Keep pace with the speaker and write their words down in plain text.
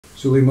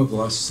So Liam, what the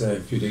last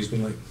few days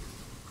been like?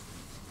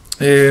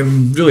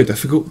 Really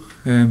difficult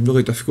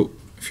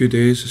few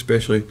days,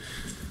 especially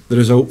the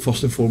result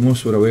first and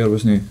foremost. We're aware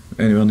wasn't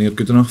anywhere near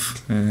good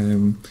enough,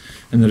 and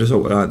the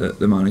result of that,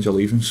 the manager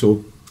leaving,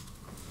 so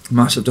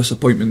massive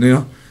disappointment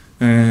there.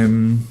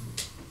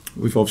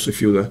 We've obviously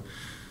feel the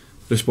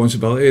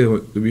responsibility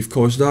that we've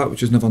caused that,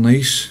 which is never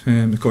nice.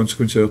 The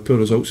consequence of our poor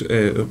results,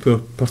 our poor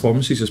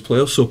performances as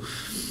players. So,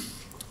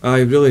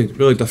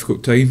 really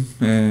difficult time.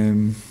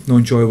 Not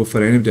enjoyable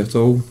for anybody at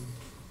all.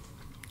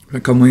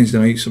 When it comes Wednesday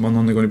night, someone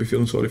only going to be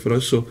feeling sorry for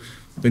us. So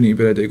we need to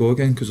be ready to go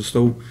again, because there's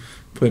still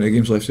plenty of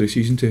games left of the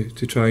season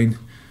to try and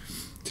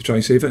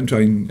save it and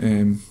try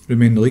and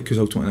remain in the league, because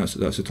ultimately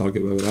that's the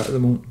target where we're at the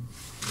moment.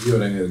 You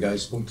or any of the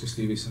guys spoke to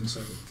Stevie since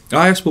then?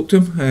 I spoke to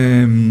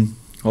him.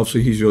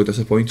 Obviously he's really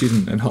disappointed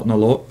and hurting a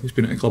lot. He's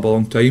been at the club a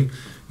long time.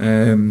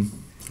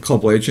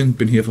 Club legend,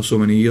 been here for so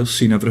many years,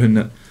 seen everything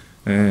that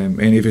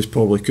any of us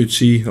probably could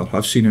see or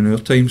have seen in our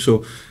time.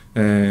 So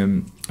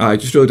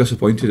just really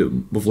disappointed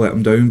that we've let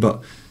him down,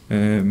 but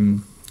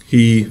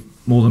he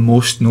more than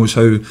most knows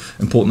how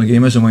important the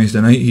game is on Wednesday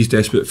night. He's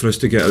desperate for us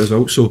to get a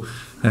result, so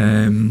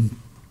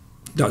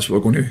that's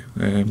what we're going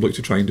to look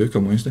to try and do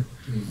come Wednesday.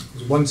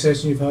 Was it one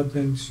session you've had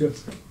then,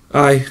 Stuart?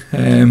 Aye,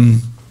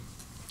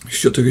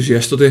 Stuart took us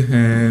yesterday,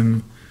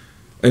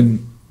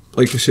 and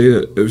like I say,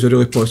 it was a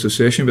really positive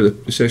session,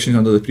 but the sessions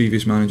under the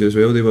previous manager as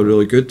well, they were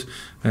really good.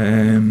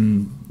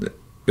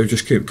 They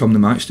just come the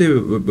match day,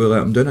 we let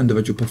them down,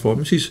 individual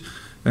performances,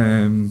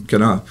 kind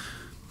of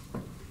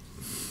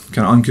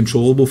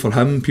uncontrollable for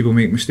him. People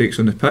make mistakes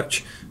on the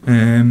pitch.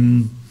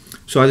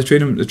 So the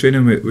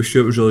training with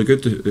Stuart was really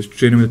good. The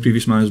training with the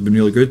previous manager has been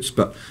really good,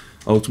 but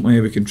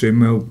ultimately we can train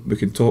well, we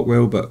can talk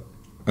well, but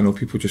I know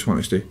people just want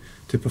us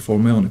to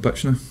perform well on the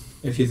pitch now.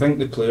 If you think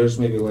the players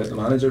maybe let the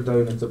manager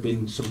down, if there have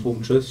been some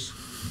home truths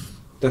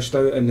dished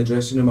out in the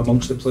dressing room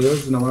amongst the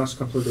players in the last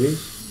couple of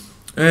days?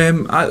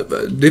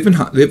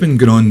 They've been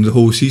going on the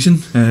whole season.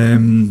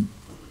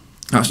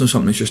 That's not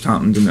something that's just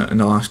happened in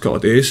the last couple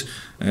of days,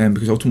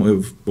 because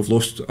ultimately we've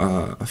lost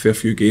a fair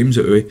few games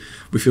that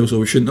we feel as though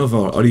we shouldn't have,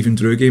 or even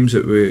drew games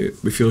that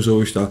we feel as though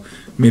we should have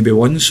maybe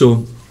won.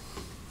 So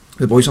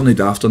the boys are not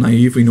daft or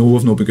naive. We know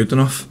we've not been good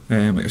enough.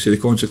 Like I say, the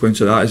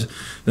consequence of that is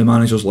the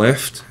manager's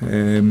left.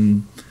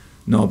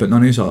 No, but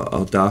none of us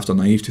are daft or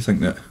naive to think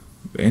that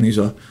any of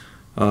us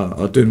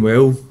are doing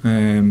well.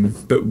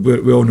 But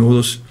we all know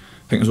I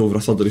think there's over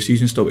a third of the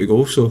season still to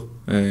go. So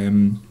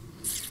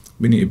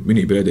we need to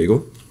be ready to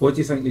go. What do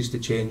you think needs to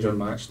change on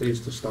match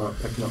days to start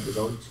picking up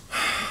results?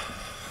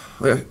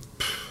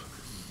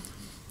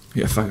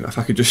 If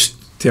I could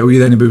just tell you,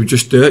 then we would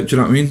just do it. Do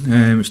you know what I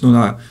mean? It's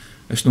not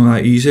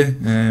that easy.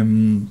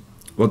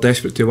 We're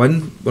desperate to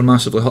win. We're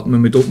massively hurting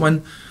when we don't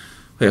win.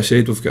 Like I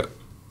said, we've got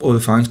all the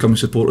fans come and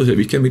support us at the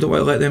weekend. We don't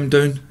want to let them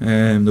down.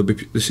 There'll be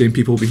the same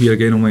people will be here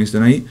again on Wednesday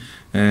night.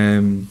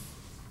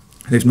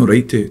 They've no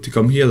right to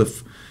come here.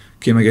 They've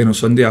came again on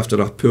Sunday after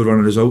a poor run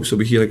of results. They'll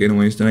be here again on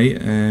Wednesday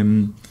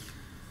night.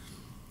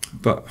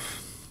 But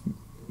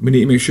we need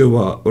to make sure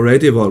we're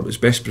ready, we're as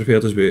best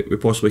prepared as we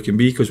possibly can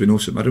be, because we know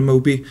St Mirren will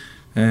be,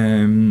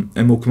 and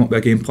we'll come up with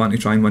a game plan to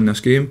try and win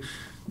this game.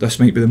 This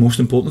might be the most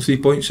important 3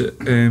 points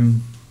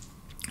during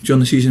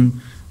the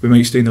season. We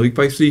might stay in the league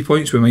by 3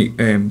 points, we might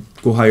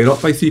go higher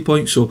up by 3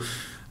 points. So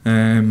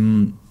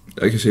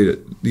like I say,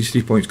 these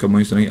 3 points come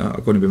Wednesday night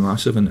are going to be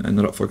massive, and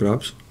they're up for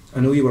grabs. I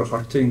know you were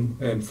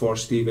hurting for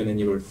Steven and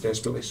you were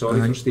desperately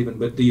sorry for Steven,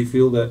 but do you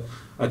feel that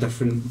a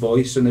different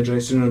voice in the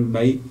dressing room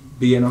might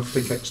be enough to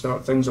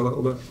kickstart things a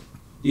little bit?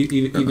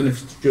 Even if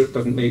Stuart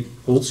doesn't make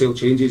wholesale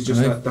changes,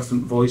 just that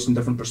different voice and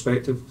different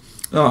perspective?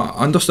 No,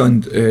 I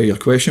understand your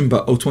question,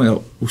 but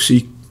ultimately we'll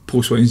see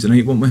post Wednesday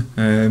night, won't we?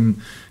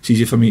 It's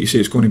easy for me to say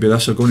it's going to be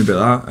this or going to be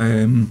that.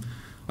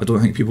 I don't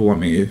think people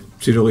want me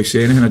to really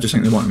say anything. I just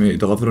think they want me to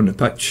deliver on the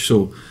pitch.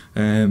 So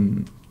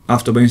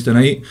after Wednesday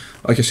night,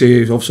 like I say,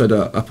 he's obviously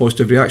had a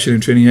positive reaction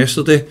in training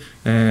yesterday.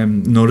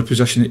 Not the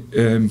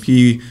position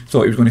he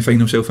thought he was going to find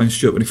himself in,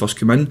 Stuart, when he first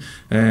came in.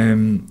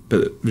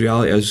 But the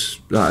reality is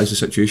that is the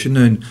situation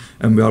now,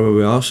 and we are where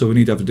we are. So we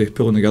need everybody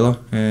pulling together.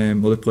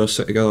 All the players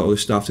sit together, all the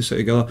staff to sit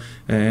together,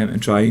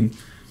 and try and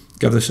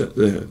give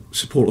the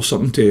supporters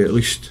something to at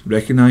least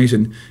recognise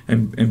and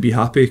be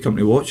happy, come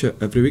to watch it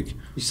every week.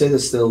 You say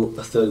there's still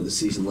a third of the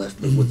season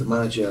left, but with the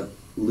manager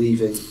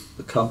leaving,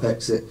 the cup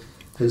exit,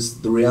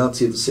 has the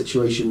reality of the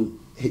situation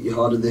hit you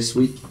harder this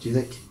week, do you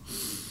think?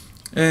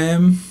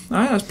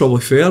 That's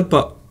probably fair,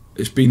 but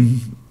it's been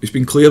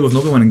clear we've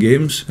not been winning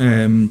games,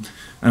 and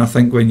I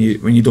think when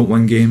you don't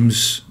win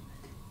games,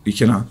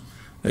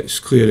 it's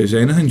clear as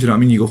anything. Do you know what I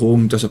mean? You go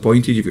home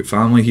disappointed. You've got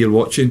family here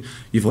watching.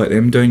 You've let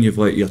them down. You've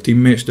let your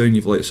teammates down.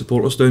 You've let the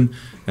supporters down.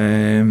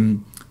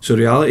 So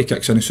reality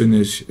kicks in as soon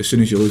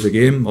as you lose a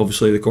game.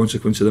 Obviously, the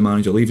consequence of the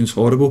manager leaving is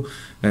horrible,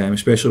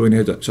 especially when he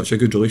had such a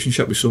good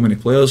relationship with so many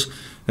players,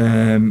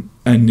 and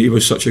he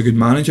was such a good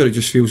manager. It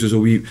just feels as though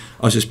we,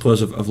 as his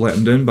players, have let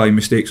him down by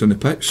mistakes on the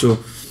pitch. So,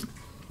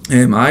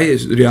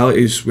 the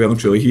reality is well and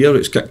truly here.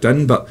 It's kicked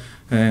in, but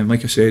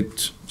like I said,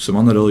 St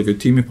Mirren are a really good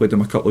team. We played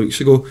them a couple of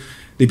weeks ago.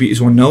 they beat us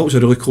 1-0. It was a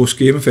really close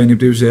game. If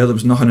anybody was there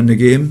was nothing in the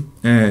game.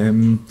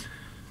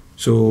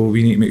 So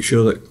we need to make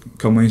sure that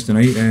come Wednesday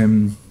night,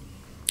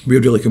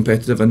 we're really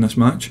competitive in this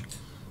match.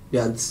 We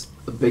had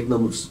a big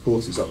number of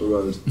supporters up the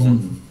road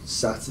on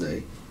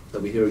Saturday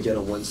that we hear again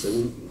on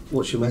Wednesday.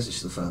 What's your message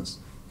to the fans?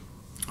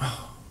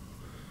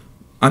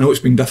 I know it's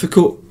been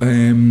difficult. I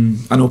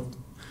know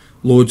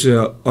loads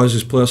of us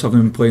as players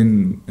haven't been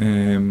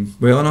playing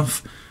well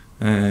enough.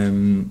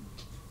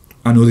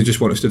 I know they just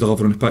want us to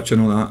deliver on the pitch. I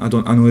know that.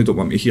 I know they don't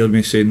want me to hear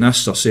me saying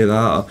this or say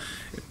that. Or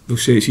they'll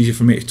say it's easy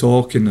for me to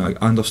talk, and I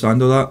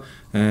understand all that.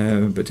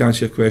 But to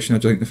answer your question, I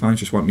think the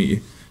fans just want me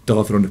to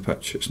deliver on the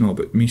pitch. It's not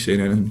about me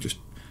saying anything. Just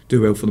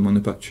do well for them on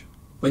the pitch.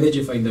 When did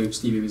you find out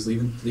Stevie was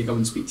leaving? Did he come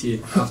and speak to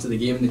you after the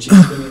game in the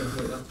change room or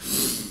anything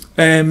like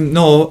that?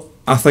 No,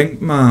 I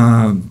think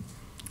my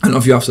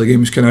interview after the game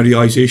was kind of a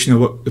realisation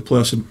of what the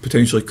players had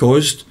potentially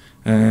caused.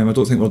 I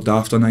don't think we're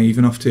daft or naive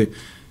enough to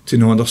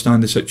not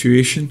understand the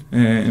situation.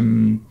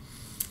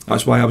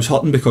 That's why I was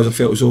hurting, because I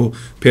felt as though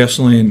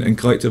personally and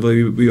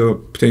collectively we were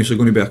potentially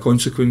going to be a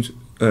consequence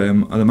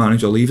of the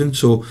manager leaving.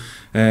 So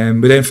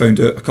we then found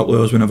out a couple of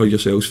hours whenever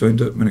yourselves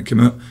found out when it came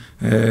out.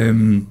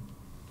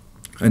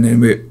 And then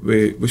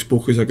we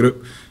spoke as a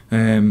group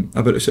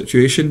about the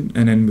situation,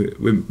 and then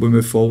we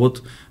moved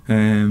forward.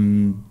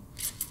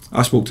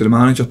 I spoke to the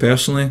manager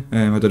personally. I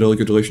had a really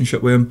good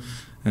relationship with him,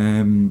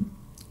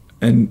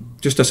 and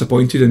just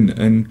disappointed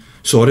and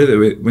sorry that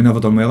we never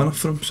done well enough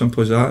for him.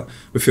 Simple as that.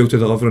 We failed to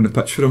deliver on the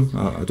pitch for him.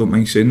 I don't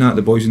mind saying that.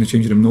 The boys in the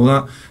changing room know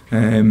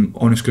that.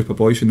 Honest group of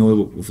boys who know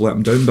we've let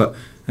him down, but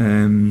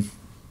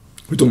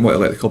we don't want to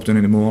let the club down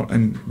anymore,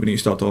 and we need to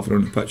start delivering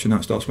on the pitch, and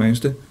that starts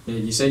Wednesday. Yeah,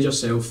 you said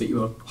yourself that you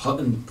were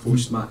hurting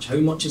post-match. How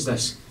much has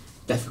this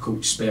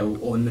difficult spell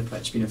on the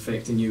pitch been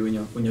affecting you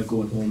when you're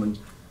going home, and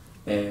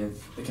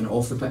the kind of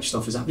off the pitch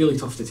stuff? Is that really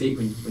tough to take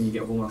when you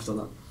get home after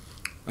that?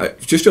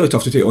 It's just really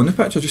tough to take on the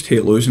pitch. I just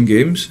hate losing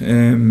games.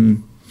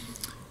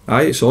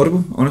 It's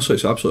horrible. Honestly,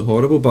 it's absolutely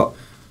horrible. But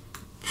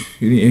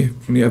you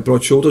need to have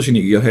broad shoulders. You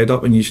need to get your head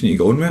up, and you just need to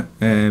go on with it.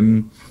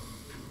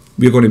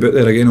 We're going to be out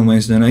there again on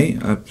Wednesday night.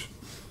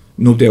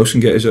 Nobody else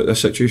can get us out of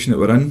this situation that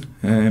we're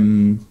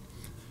in.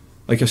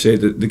 Like I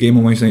said, the game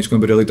on Wednesday night is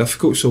going to be really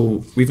difficult.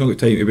 So we've not got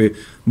time to be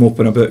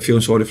moping about,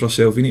 feeling sorry for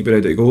ourselves. We need to be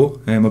ready to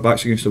go. Our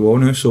back's against the wall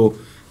now. So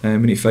we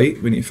need to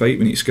fight. We need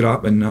to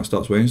scrap, and that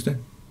starts Wednesday.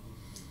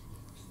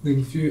 When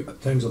a few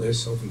times like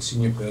this, often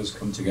senior players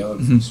come together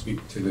and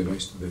speak to the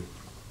rest of the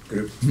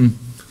group.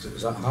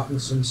 Has that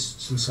happened since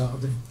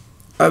Saturday?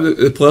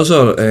 The players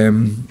are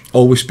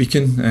always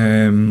speaking.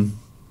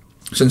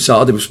 Since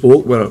Saturday we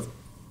spoke, we've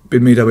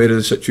been made aware of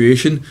the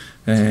situation,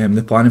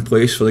 the plan in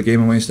place for the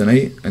game on Wednesday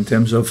night, in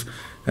terms of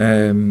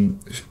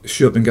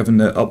Stuart been given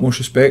the utmost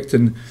respect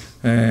and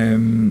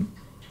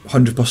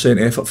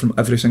 100% effort from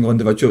every single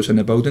individual that's in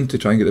the building to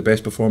try and get the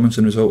best performance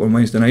and result on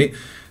Wednesday night.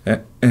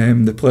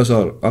 The players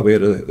are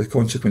aware of the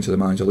consequence of the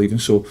manager leaving,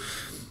 so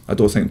I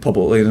don't think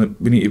publicly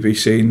we need to be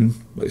saying,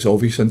 it's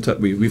obvious, isn't it?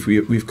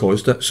 We've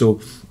caused it, so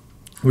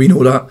we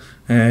know that.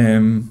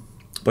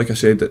 Like I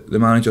said, the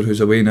manager who's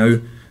away now,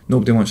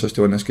 nobody wants us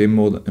to win this game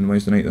more than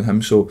Wednesday night than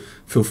him, so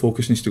full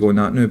focus needs to go on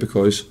that now,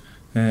 because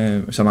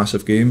it's a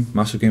massive game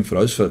for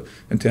us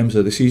in terms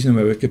of the season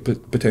where we could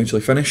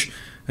potentially finish.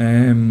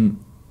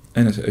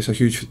 And it's a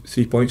huge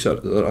 3 points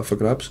that are up for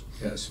grabs.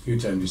 Yeah, it's a few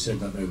times you said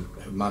that now,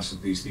 how massive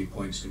these 3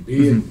 points could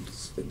be, and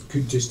it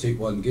could just take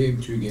one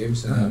game, 2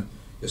 games, and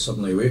you're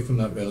suddenly away from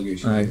that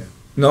relegation. Yeah.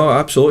 No,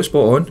 absolutely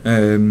spot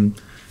on.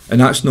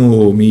 And that's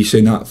no me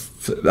saying that,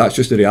 that's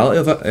just the reality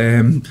of it.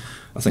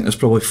 I think there's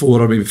probably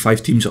 4 or maybe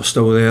 5 teams that are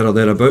still there or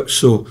thereabouts,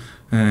 so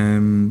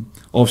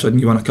all of a sudden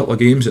you win a couple of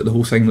games, the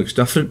whole thing looks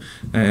different,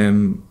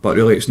 but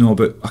really it's not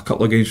about a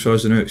couple of games for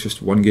us now, it's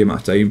just one game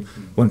at a time,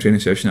 one training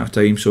session at a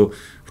time. So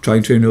we'll try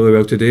and train really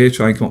well today,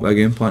 try and come up with a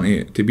game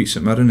plan to beat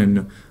St Mirren,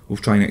 and we'll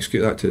try and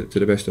execute that to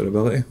the best of our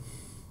ability.